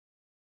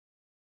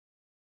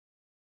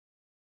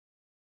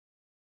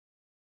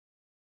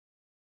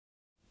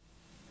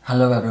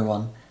Hello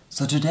everyone.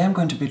 So today I'm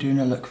going to be doing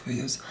a look for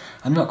you.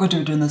 I'm not going to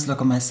be doing this look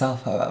on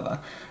myself, however.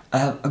 I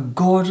have a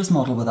gorgeous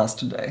model with us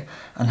today,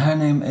 and her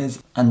name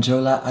is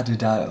Anjola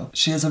Adedayo.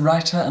 She is a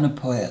writer and a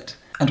poet,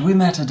 and we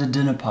met at a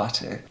dinner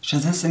party. She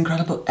has this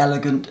incredible,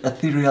 elegant,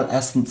 ethereal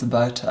essence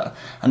about her,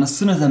 and as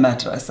soon as I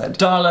met her I said,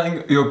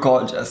 "Darling, you're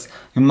gorgeous.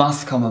 You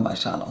must come on my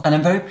channel." And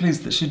I'm very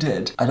pleased that she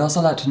did. I'd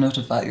also like to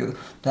notify you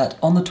that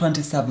on the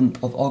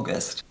 27th of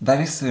August,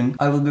 very soon,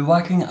 I will be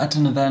working at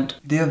an event.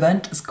 The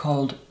event is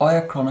called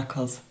Oya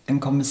Chronicles in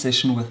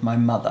Conversation with My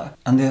Mother,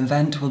 and the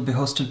event will be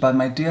hosted by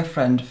my dear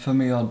friend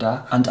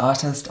Fumioda and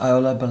artist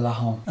Ayoola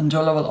Balahan.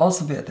 Anjola will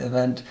also be at the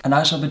event, and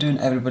I shall be doing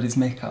everybody's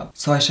makeup.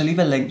 So I shall leave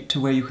a link to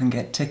where you can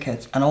get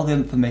tickets and all the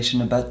information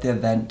about the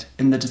event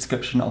in the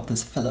description of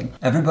this film.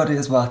 Everybody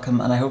is welcome,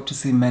 and I hope to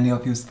see many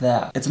of you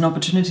there. It's an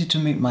opportunity to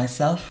meet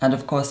myself and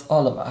of course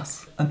all of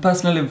us. I'm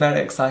personally very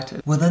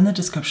excited. Within the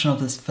description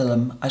of this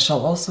film, I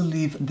shall also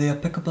leave the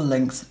applicable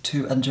links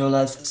to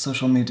Anjola's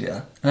social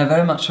media. And I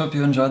very much hope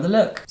you enjoy the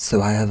look.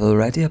 So I have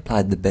already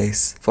applied the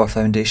base. For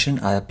foundation,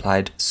 I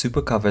applied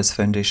Supercover's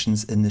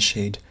foundations in the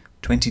shade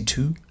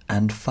 22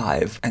 and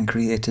 5 and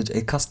created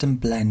a custom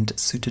blend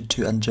suited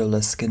to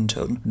Anjola's skin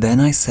tone.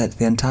 Then I set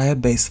the entire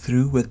base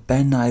through with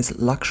Ben Nye's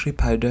luxury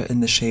powder in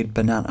the shade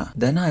Banana.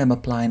 Then I am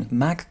applying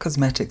MAC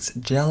Cosmetics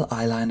gel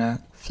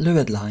eyeliner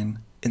Fluidline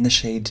in the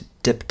shade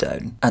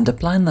Dipdown, and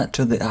applying that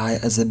to the eye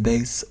as a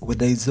base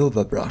with a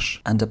Zova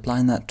brush, and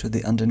applying that to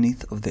the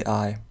underneath of the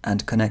eye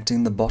and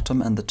connecting the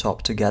bottom and the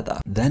top together.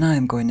 Then I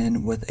am going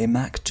in with a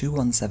MAC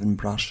 217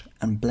 brush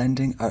and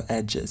blending our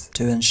edges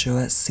to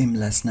ensure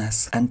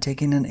seamlessness, and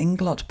taking an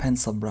Inglot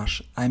pencil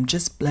brush, I am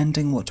just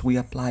blending what we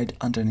applied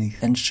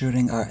underneath,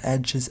 ensuring our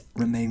edges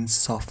remain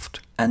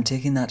soft, and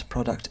taking that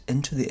product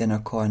into the inner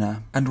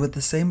corner. And with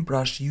the same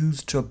brush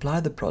used to apply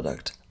the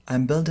product,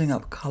 I'm building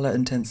up color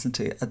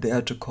intensity at the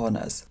outer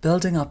corners,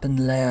 building up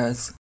in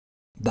layers.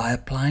 By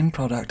applying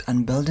product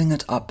and building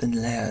it up in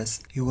layers,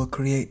 you will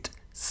create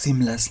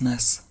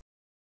seamlessness.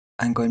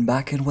 And going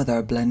back in with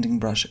our blending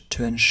brush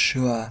to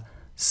ensure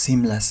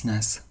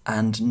seamlessness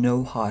and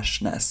no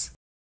harshness,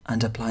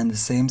 and applying the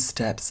same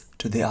steps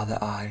to the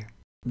other eye.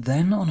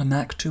 Then on a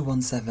MAC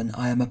 217,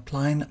 I am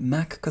applying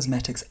MAC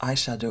Cosmetics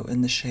eyeshadow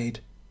in the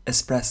shade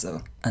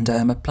Espresso, and I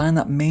am applying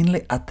that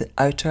mainly at the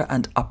outer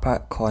and upper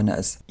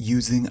corners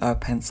using our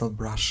pencil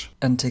brush,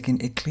 and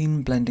taking a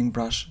clean blending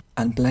brush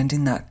and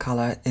blending that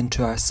colour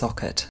into our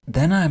socket.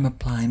 Then I am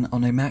applying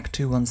on a MAC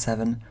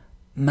 217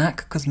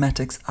 MAC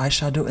Cosmetics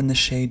eyeshadow in the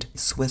shade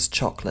Swiss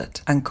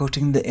Chocolate and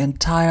coating the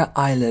entire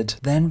eyelid,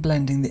 then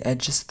blending the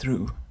edges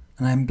through.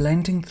 And I'm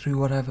blending through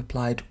what I've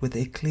applied with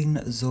a clean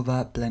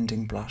Zova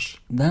blending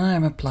brush. Then I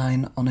am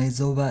applying on a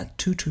Zova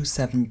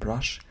 227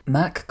 brush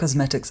MAC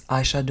Cosmetics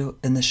eyeshadow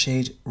in the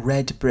shade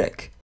Red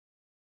Brick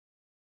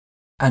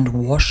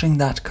and washing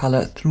that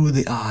colour through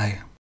the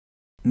eye,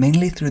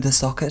 mainly through the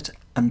socket,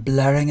 and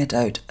blurring it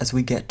out as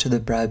we get to the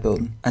brow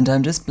bone. And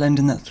I'm just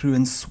blending that through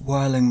in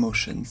swirling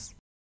motions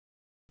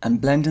and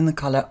blending the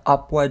colour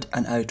upward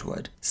and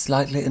outward,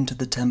 slightly into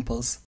the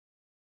temples.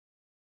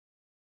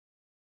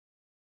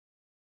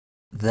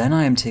 Then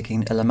I am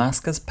taking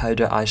Illamasqua's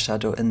powder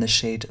eyeshadow in the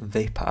shade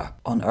Vapour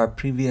on our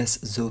previous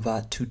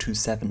Zova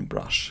 227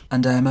 brush,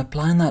 and I am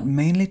applying that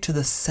mainly to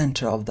the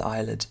centre of the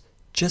eyelid,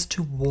 just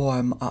to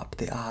warm up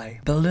the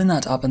eye. Building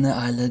that up in the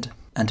eyelid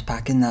and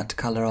packing that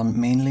colour on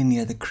mainly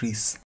near the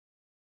crease.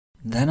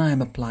 Then I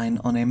am applying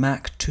on a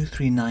MAC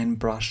 239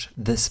 brush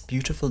this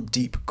beautiful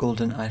deep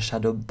golden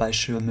eyeshadow by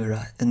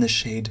Shimmer in the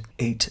shade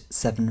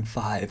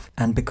 875,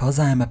 and because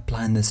I am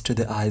applying this to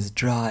the eyes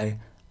dry,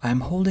 I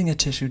am holding a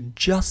tissue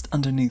just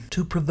underneath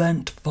to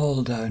prevent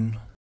fall down.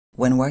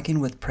 When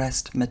working with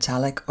pressed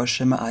metallic or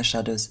shimmer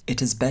eyeshadows,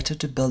 it is better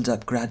to build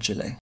up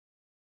gradually.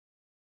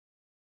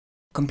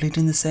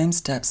 Completing the same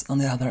steps on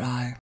the other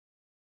eye.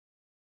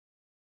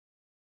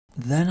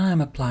 Then I am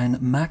applying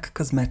MAC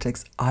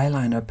Cosmetics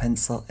eyeliner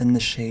pencil in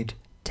the shade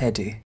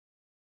Teddy,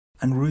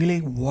 and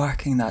really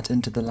working that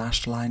into the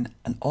lash line,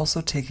 and also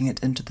taking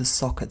it into the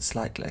socket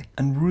slightly,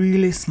 and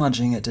really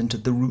smudging it into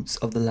the roots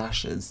of the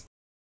lashes.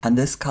 And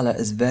this colour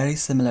is very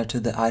similar to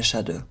the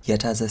eyeshadow,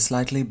 yet has a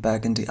slightly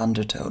burgundy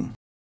undertone.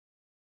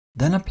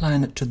 Then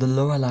applying it to the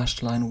lower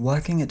lash line,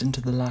 working it into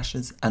the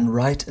lashes and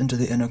right into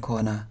the inner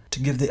corner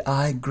to give the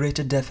eye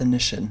greater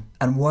definition,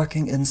 and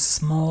working in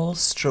small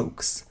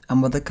strokes.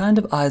 And with the kind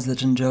of eyes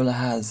that Anjola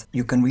has,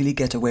 you can really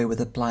get away with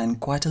applying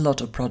quite a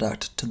lot of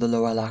product to the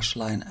lower lash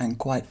line and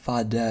quite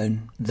far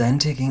down. Then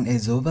taking a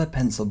Zova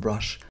pencil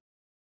brush,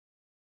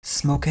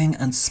 smoking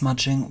and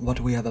smudging what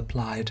we have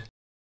applied.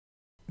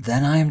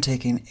 Then I am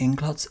taking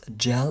Inglot's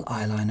gel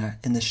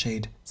eyeliner in the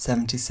shade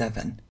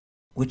 77,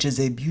 which is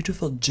a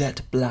beautiful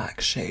jet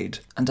black shade,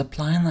 and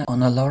applying that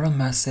on a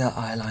Mercier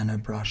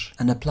eyeliner brush,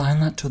 and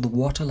applying that to the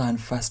waterline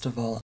first of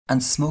all,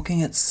 and smoking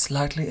it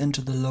slightly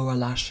into the lower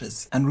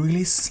lashes, and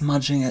really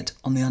smudging it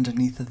on the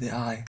underneath of the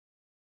eye,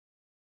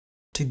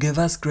 to give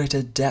us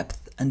greater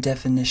depth and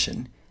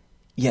definition,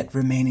 yet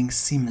remaining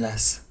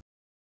seamless.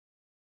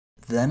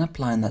 Then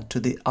applying that to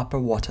the upper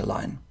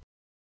waterline.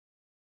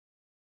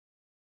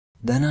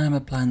 Then I am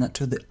applying that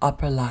to the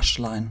upper lash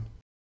line.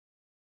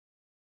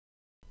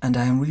 And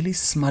I am really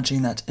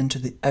smudging that into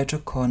the outer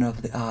corner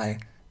of the eye,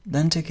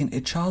 then taking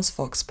a Charles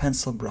Fox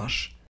pencil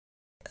brush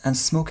and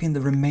smoking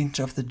the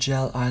remainder of the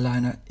gel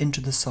eyeliner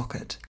into the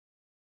socket.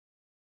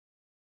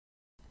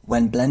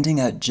 When blending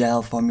out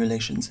gel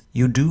formulations,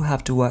 you do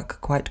have to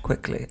work quite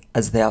quickly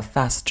as they are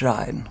fast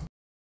drying.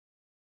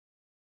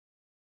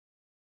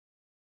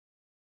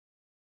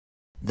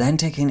 Then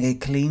taking a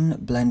clean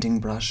blending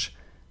brush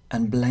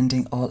and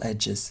blending all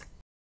edges.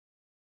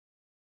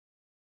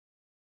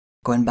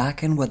 Going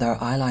back in with our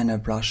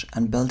eyeliner brush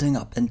and building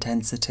up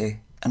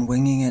intensity and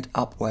winging it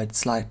upward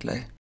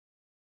slightly.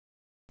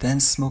 Then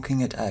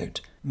smoking it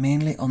out,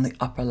 mainly on the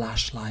upper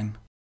lash line.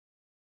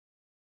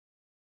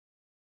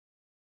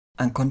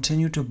 And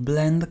continue to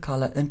blend the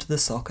colour into the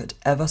socket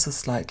ever so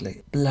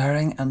slightly,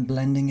 blurring and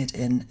blending it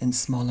in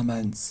small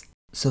amounts,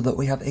 so that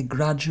we have a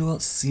gradual,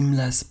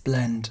 seamless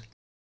blend.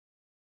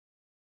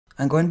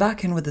 And going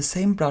back in with the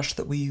same brush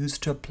that we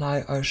used to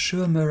apply our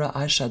Shimmer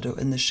eyeshadow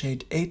in the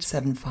shade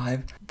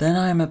 875, then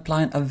I am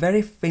applying a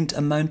very faint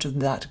amount of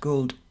that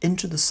gold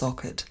into the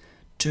socket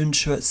to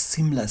ensure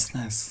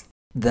seamlessness.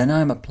 Then I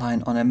am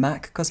applying on a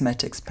MAC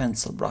Cosmetics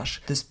pencil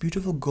brush this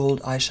beautiful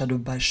gold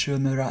eyeshadow by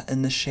Shimmer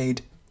in the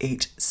shade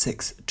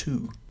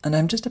 862. And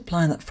I'm just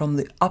applying that from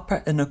the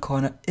upper inner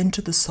corner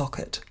into the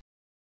socket.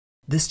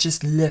 This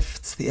just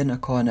lifts the inner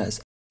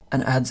corners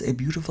and adds a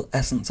beautiful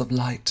essence of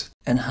light,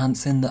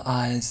 enhancing the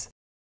eyes.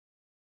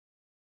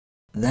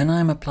 Then I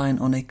am applying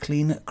on a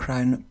clean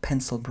crown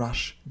pencil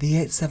brush the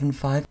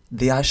 875,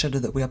 the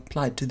eyeshadow that we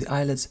applied to the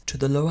eyelids, to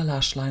the lower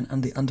lash line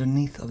and the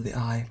underneath of the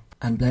eye,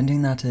 and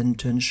blending that in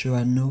to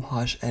ensure no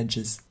harsh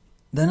edges.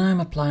 Then I am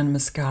applying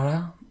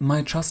mascara,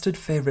 my trusted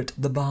favourite,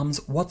 the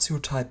Balm's What's Your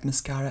Type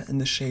mascara in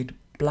the shade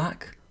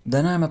Black.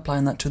 Then I am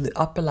applying that to the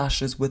upper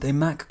lashes with a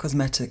MAC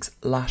Cosmetics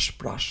lash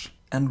brush,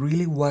 and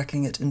really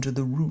working it into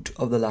the root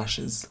of the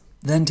lashes.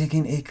 Then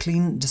taking a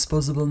clean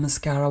disposable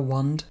mascara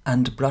wand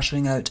and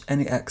brushing out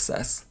any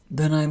excess.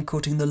 Then I am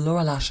coating the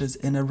lower lashes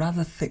in a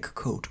rather thick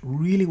coat,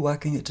 really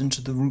working it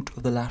into the root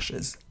of the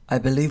lashes. I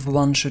believe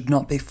one should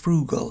not be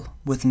frugal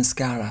with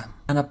mascara.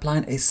 And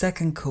applying a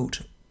second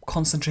coat,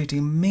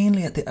 concentrating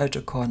mainly at the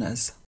outer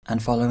corners,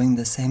 and following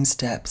the same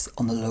steps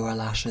on the lower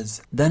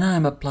lashes. Then I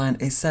am applying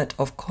a set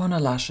of corner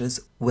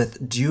lashes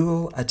with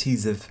Duo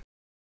Adhesive,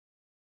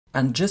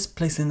 and just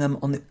placing them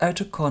on the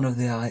outer corner of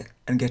the eye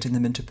and getting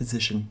them into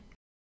position.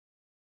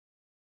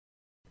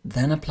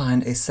 Then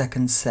applying a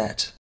second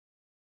set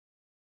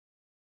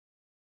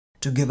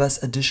to give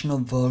us additional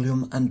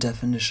volume and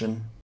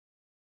definition.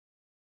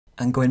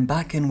 And going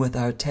back in with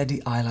our Teddy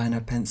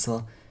eyeliner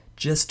pencil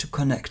just to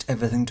connect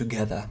everything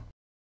together,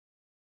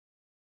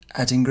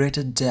 adding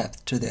greater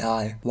depth to the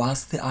eye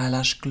whilst the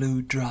eyelash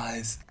glue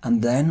dries.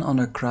 And then on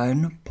a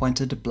crown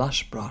pointed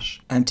blush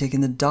brush, I'm taking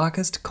the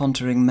darkest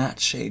contouring matte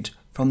shade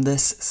from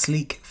this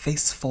sleek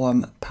Face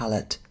Form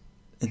palette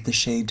in the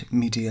shade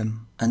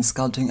Medium, and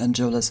sculpting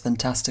Anjola's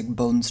fantastic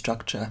bone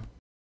structure.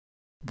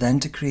 Then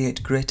to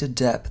create greater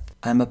depth,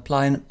 I am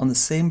applying on the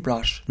same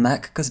brush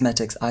MAC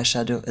Cosmetics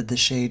eyeshadow in the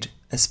shade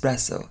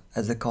Espresso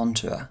as a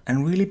contour,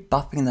 and really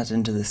buffing that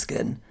into the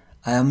skin.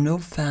 I am no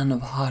fan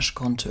of harsh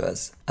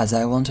contours, as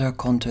I want our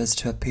contours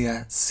to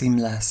appear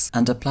seamless,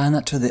 and applying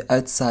that to the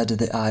outside of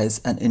the eyes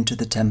and into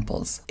the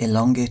temples,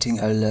 elongating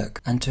our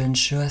look. And to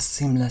ensure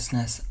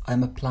seamlessness, I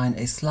am applying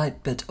a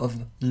slight bit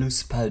of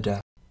loose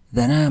powder.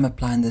 Then I am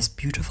applying this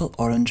beautiful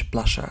orange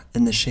blusher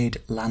in the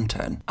shade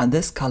Lantern, and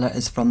this colour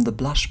is from the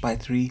Blush by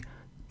 3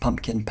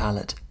 Pumpkin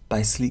palette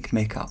by Sleek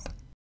Makeup.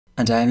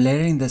 And I am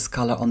layering this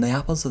colour on the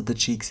apples of the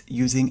cheeks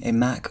using a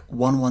MAC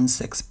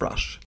 116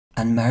 brush,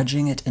 and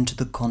merging it into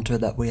the contour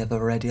that we have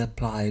already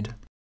applied.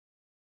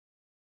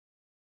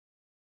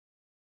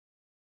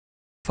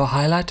 For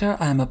highlighter,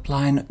 I am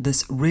applying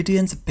this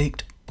Radiance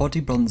Baked Body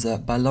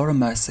Bronzer by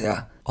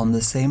Mercier on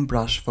the same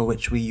brush for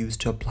which we used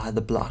to apply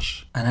the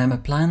blush. And I am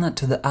applying that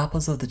to the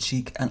apples of the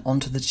cheek and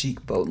onto the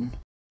cheekbone,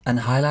 and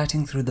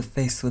highlighting through the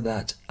face with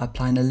that,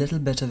 applying a little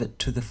bit of it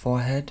to the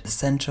forehead, the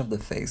centre of the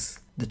face,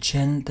 the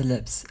chin, the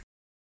lips.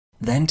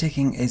 Then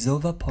taking a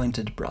Zova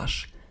pointed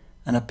brush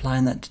and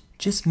applying that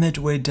just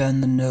midway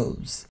down the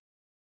nose,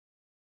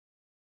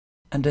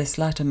 and a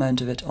slight amount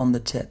of it on the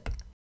tip.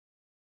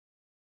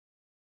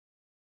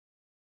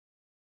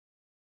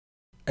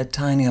 A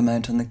tiny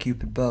amount on the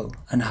cupid bow,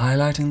 and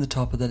highlighting the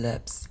top of the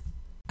lips,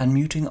 and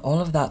muting all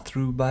of that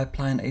through by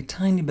applying a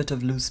tiny bit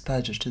of loose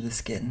powder to the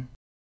skin,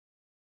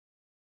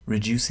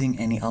 reducing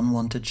any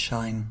unwanted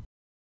shine.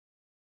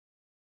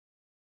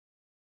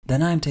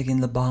 Then I am taking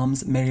the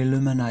Balm's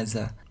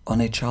Manizer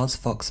on a Charles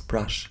Fox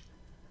brush,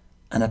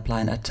 and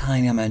applying a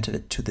tiny amount of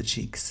it to the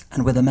cheeks.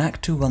 And with a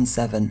MAC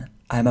 217,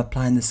 I am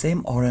applying the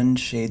same orange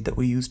shade that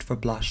we used for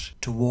blush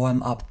to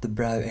warm up the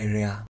brow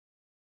area.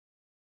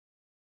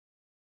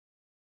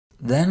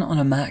 Then on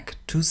a MAC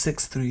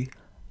 263,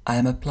 I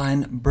am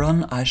applying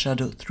Brun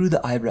eyeshadow through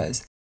the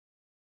eyebrows,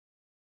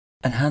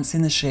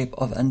 enhancing the shape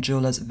of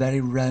Anjola's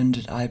very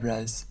rounded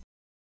eyebrows.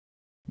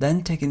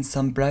 Then taking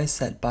some brow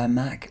set by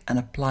MAC and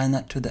applying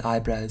that to the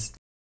eyebrows,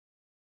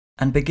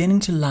 and beginning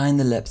to line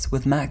the lips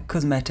with MAC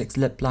Cosmetics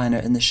lip liner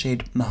in the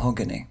shade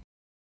Mahogany.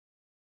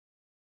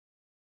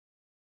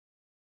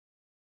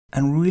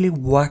 And really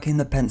working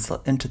the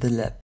pencil into the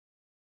lip,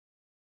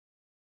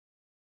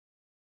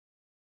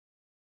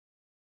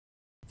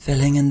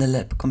 filling in the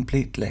lip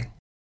completely.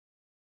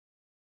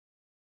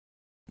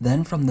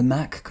 Then from the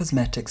MAC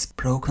Cosmetics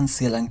Pro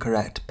Conceal and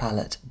Correct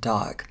palette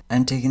Dark,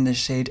 I'm taking the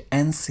shade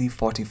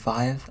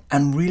NC45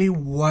 and really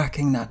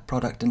working that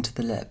product into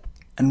the lip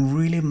and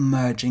really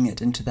merging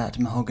it into that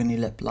mahogany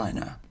lip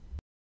liner.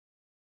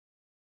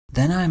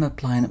 Then I'm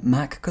applying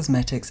MAC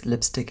Cosmetics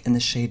lipstick in the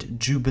shade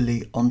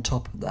Jubilee on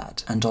top of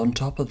that, and on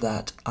top of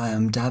that I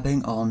am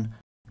dabbing on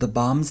the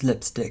Balm's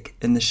lipstick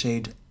in the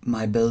shade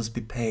My Bills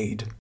Be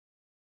Paid.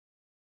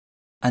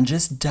 And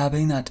just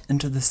dabbing that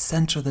into the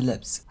center of the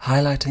lips,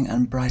 highlighting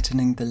and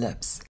brightening the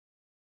lips.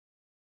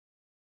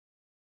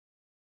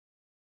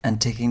 And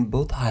taking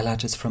both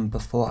highlighters from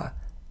before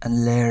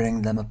and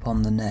layering them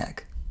upon the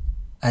neck,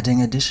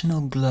 adding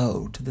additional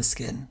glow to the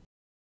skin.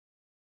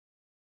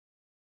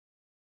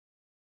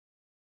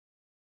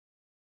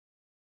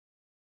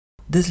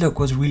 This look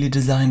was really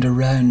designed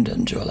around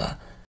Anjola,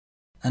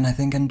 and I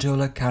think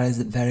Anjola carries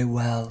it very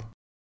well.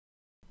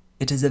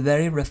 It is a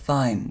very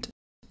refined,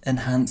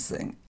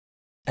 enhancing,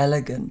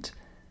 elegant,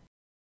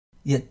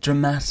 yet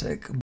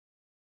dramatic,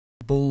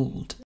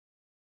 bold,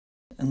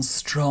 and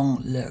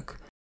strong look.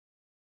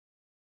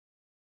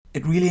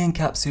 It really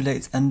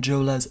encapsulates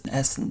Anjola's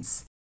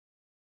essence.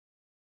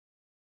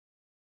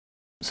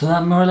 So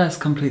that more or less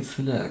completes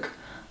the look.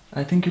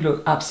 I think you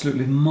look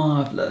absolutely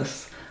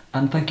marvellous,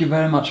 and thank you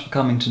very much for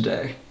coming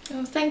today.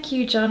 Oh, thank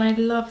you, John. I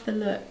love the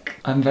look.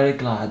 I'm very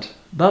glad.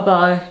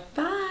 Bye-bye. Bye.